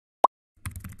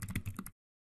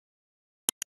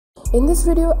In this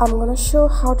video, I'm gonna show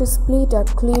how to split a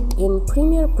clip in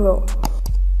Premiere Pro.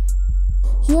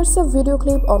 Here's a video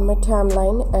clip on my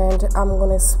timeline and I'm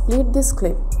gonna split this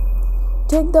clip.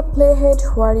 Take the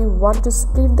playhead where you want to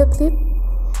split the clip,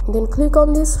 then click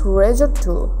on this razor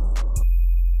tool.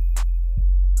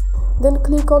 Then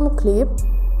click on clip.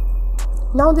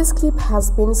 Now this clip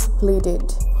has been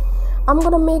splitted. I'm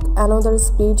gonna make another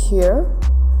split here.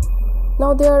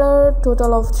 Now there are a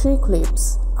total of 3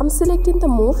 clips. I'm selecting the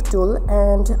move tool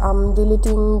and I'm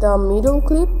deleting the middle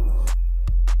clip.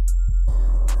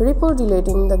 Ripple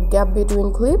deleting the gap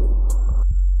between clip.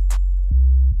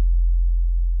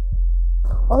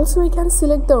 Also, we can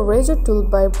select the razor tool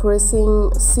by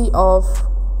pressing C off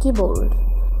keyboard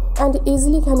and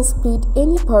easily can split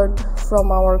any part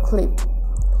from our clip.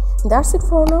 That's it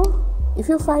for now. If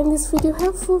you find this video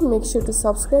helpful, make sure to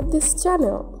subscribe this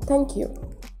channel. Thank you.